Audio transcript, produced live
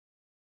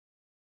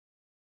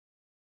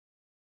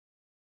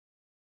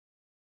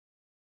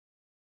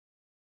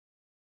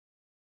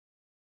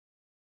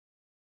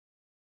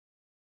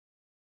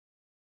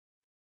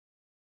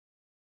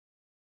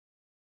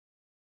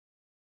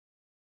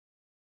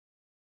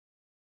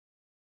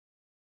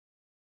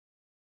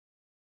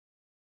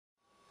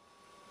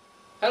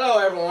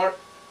Hello everyone,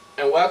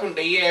 and welcome to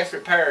ES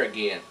Repair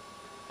again.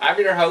 I'm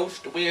your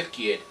host, the Whiz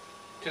Kid.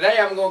 Today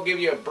I'm going to give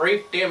you a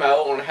brief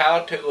demo on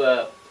how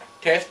to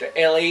test a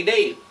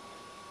LED.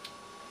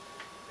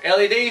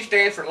 LED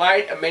stands for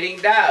Light Emitting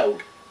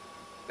Diode.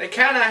 They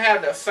kind of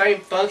have the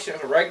same function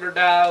as a regular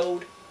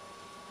diode,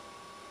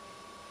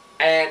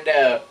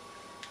 and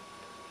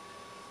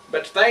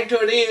but the thing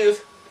to it is,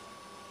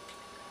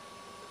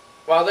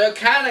 while they'll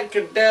kind of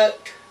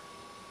conduct,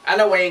 I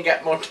know we ain't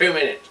got more than 2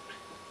 minutes.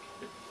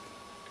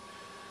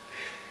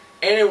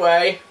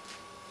 Anyway,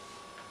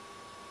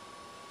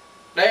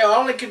 they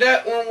only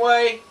conduct one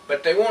way,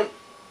 but they won't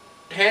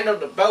handle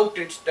the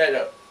voltage that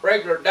a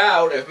regular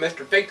diode, as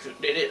Mr.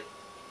 Fix-It did it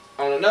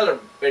on another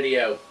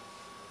video.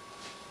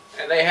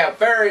 And they have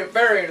very,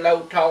 very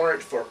low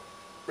tolerance for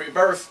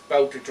reverse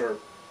voltage or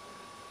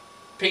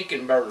peak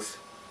and burst.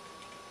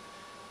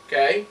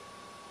 Okay?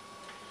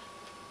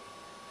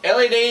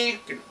 LEDs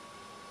can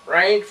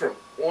range from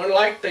one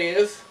like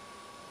this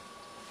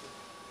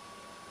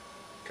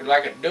to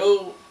like a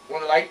dual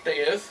one like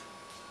this.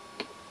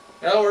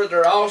 In other words,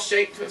 they're all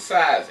shapes and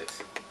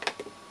sizes.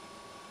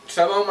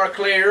 Some of them are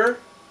clear,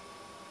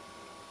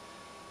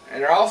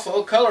 and they're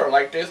also a color,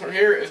 like this one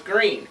here is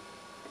green,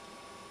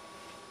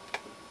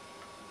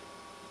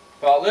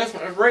 while this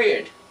one is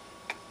red.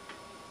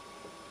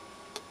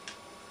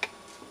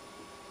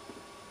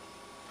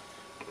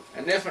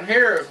 And this one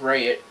here is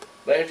red.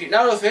 But if you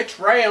notice, it's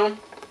round,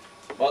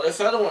 while this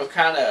other one is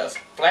kind of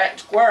flat and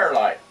square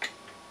like.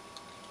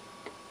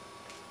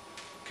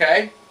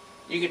 Okay?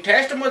 You can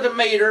test them with a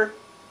meter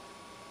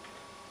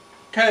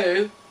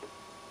too,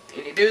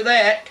 and you do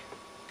that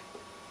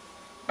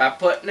by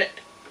putting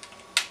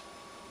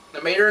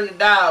the meter in the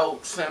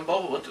diode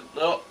symbol with the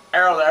little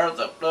arrow there, with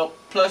the little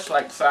plus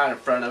like sign in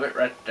front of it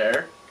right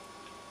there.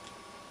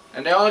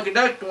 And they only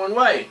conduct one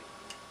way.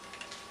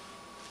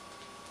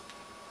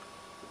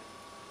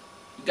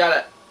 You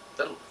got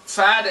the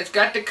side that's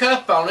got the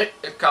cup on it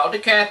is called the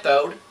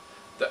cathode.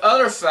 The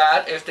other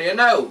side is the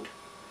anode.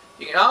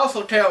 You can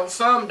also tell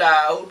some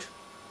diodes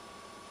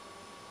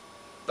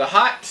the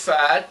hot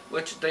side,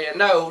 which is the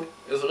anode,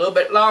 is a little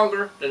bit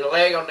longer than the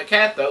leg on the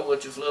cathode,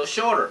 which is a little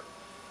shorter.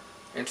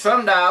 And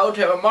some diodes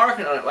have a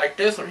marking on it, like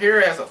this one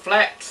here has a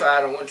flat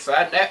side on one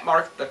side, and that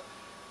marks the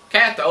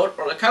cathode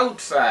or the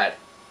cold side.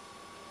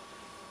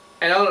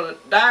 And on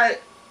the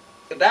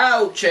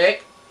diode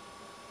check,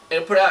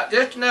 it'll put out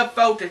just enough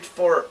voltage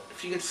for,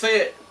 if you can see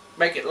it,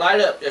 make it light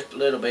up just a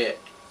little bit.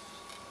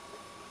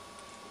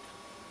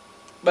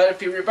 But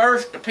if you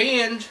reverse the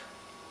pins,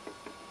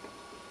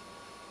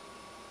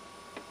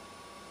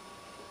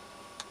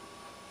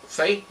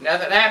 see,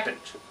 nothing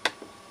happens.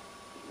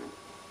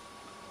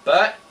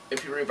 But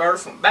if you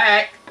reverse them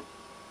back,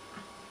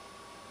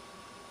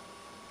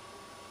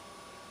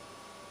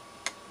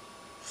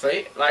 see,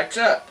 it lights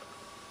up.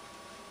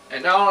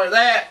 And not only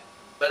that,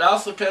 but it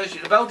also tells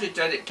you the voltage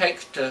that it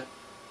takes to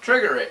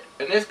trigger it.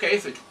 In this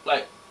case, it's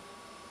like,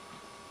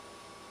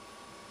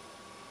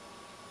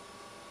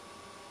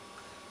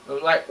 it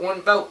was like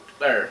 1 volt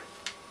there.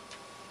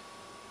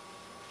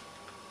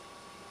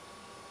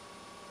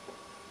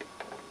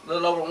 A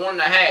little over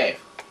 1.5.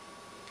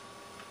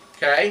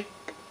 Okay?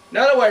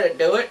 Another way to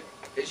do it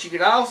is you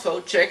can also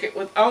check it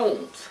with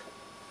ohms.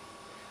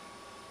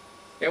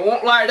 It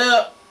won't light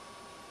up.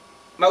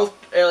 Most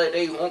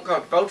LEDs won't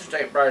because the voltage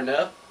ain't bright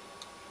enough.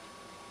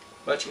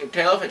 But you can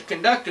tell if it's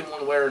conducting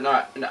one way or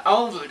not. And the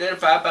ohms are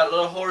identified by a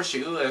little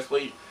horseshoe, as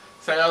we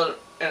said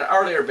in an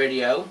earlier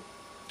video.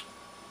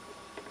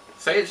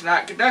 See, it's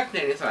not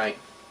conducting anything.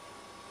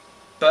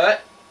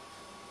 But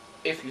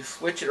if you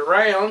switch it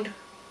around,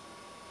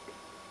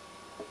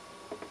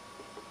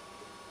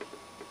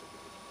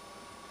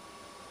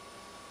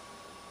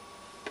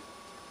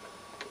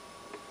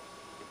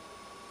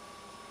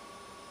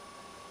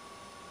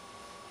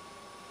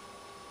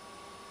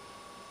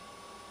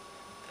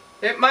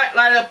 it might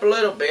light up a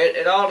little bit.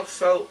 It all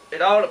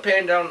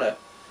depends on the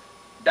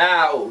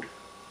diode.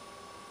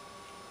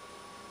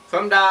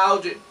 Some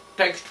diodes it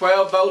takes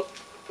 12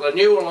 volts. The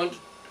newer ones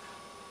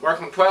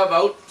work on 12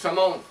 volts. Some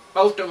of them,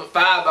 most of them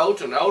 5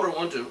 volts, and the older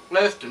ones are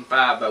less than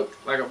 5 volts,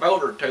 like a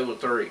volt or 2 or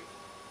 3.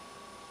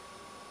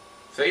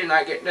 See, you're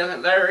not getting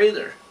nothing there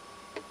either.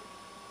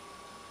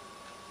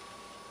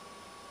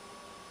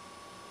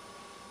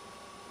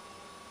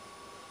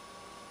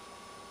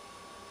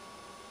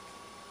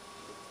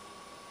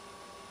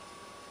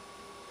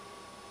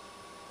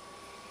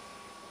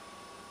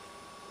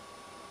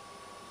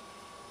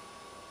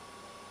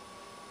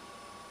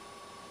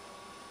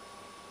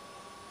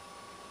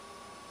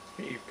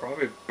 You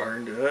probably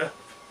burned it up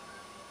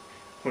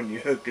when you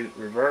hooked it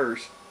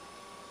reverse.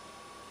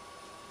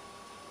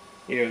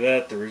 Either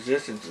that, the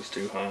resistance is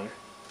too high.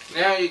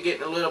 Now you're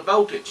getting a little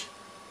voltage,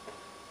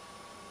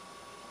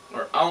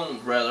 or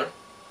ohms rather.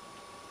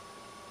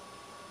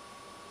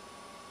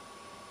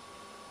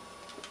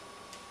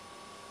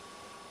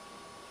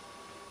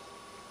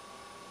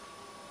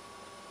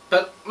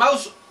 But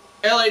most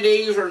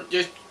LEDs are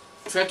just,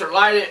 since they're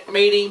light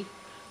emitting,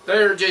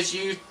 they're just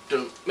used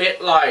to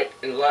emit light,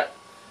 and like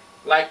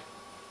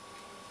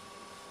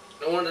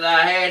the one that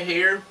I had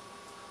here.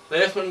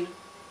 This one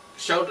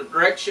showed the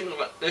direction.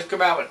 This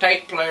come out of a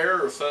tape player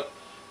or something.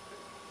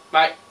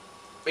 Might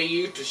be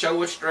used to show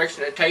which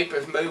direction the tape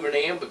is moving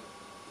in, but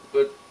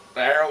with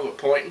the arrows are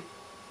pointing.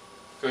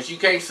 Because you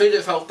can't see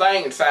this whole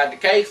thing inside the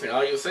casing.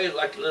 All you'll see is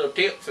like the little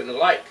tips and the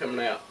light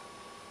coming out.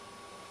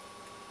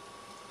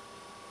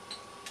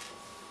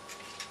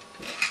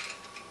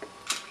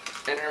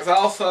 And there's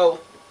also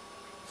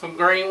some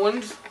green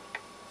ones.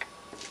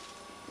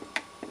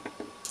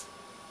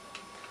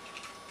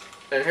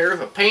 And here's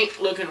a pink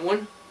looking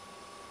one.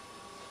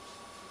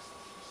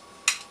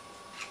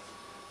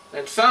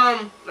 And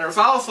there's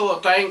also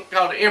a thing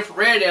called the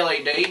infrared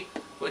LED,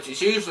 which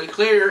is usually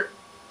clear,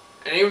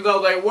 and even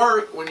though they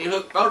work, when you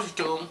hook voltage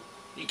to them,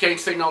 you can't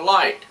see no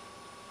light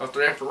of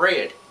the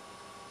infrared.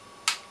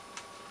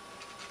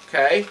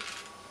 Okay?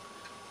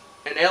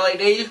 And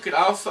LEDs could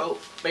also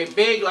be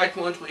big like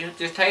the ones we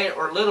just had,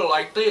 or little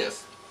like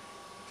this.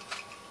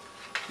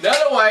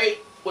 Another way,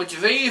 which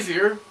is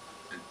easier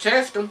to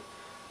test them,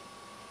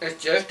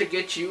 is just to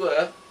get you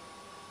a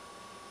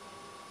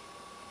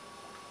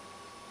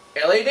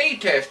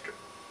LED tester,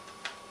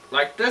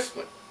 like this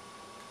one.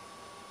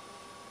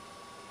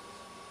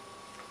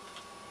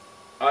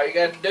 All you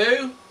got to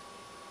do,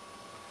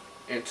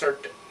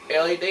 insert the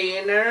LED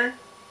in there,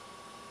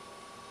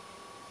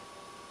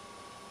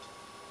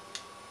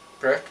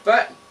 press the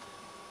button.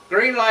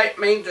 Green light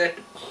means that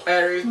the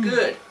battery is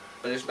good,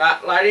 but it's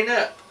not lighting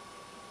up.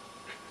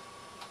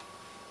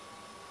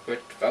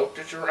 Put the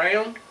voltage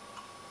around.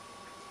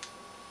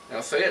 Now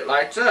see, it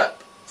lights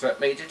up, so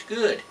that means it's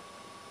good.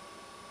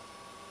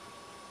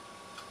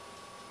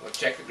 We'll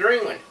check the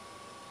green one.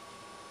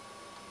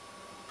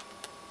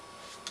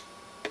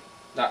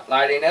 Not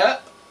lighting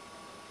up.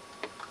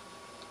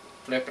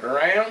 Flip it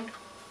around.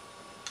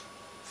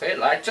 See, it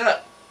lights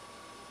up.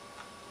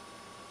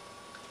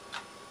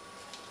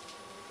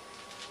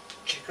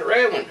 Check the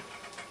red one.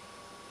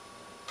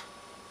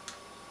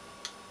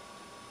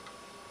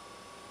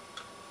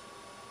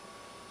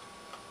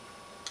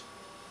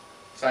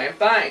 Same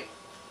thing.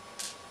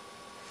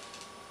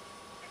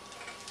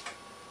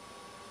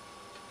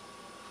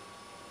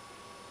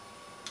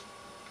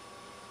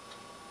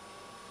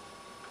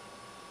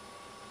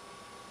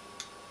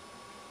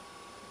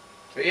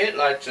 See, it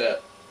lights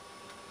up.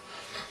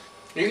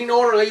 You can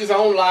order these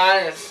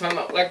online at some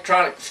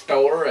electronic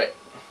store that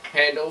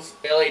handles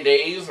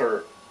LEDs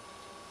or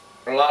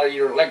a lot of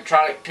your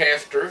electronic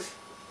testers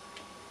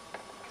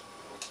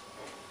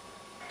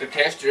to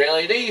test your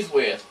LEDs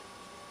with.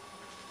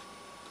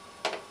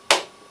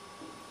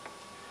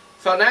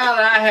 So now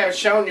that I have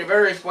shown you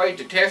various ways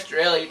to test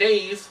your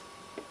LEDs,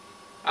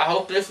 I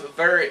hope this was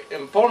very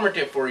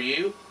informative for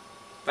you.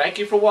 Thank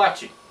you for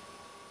watching.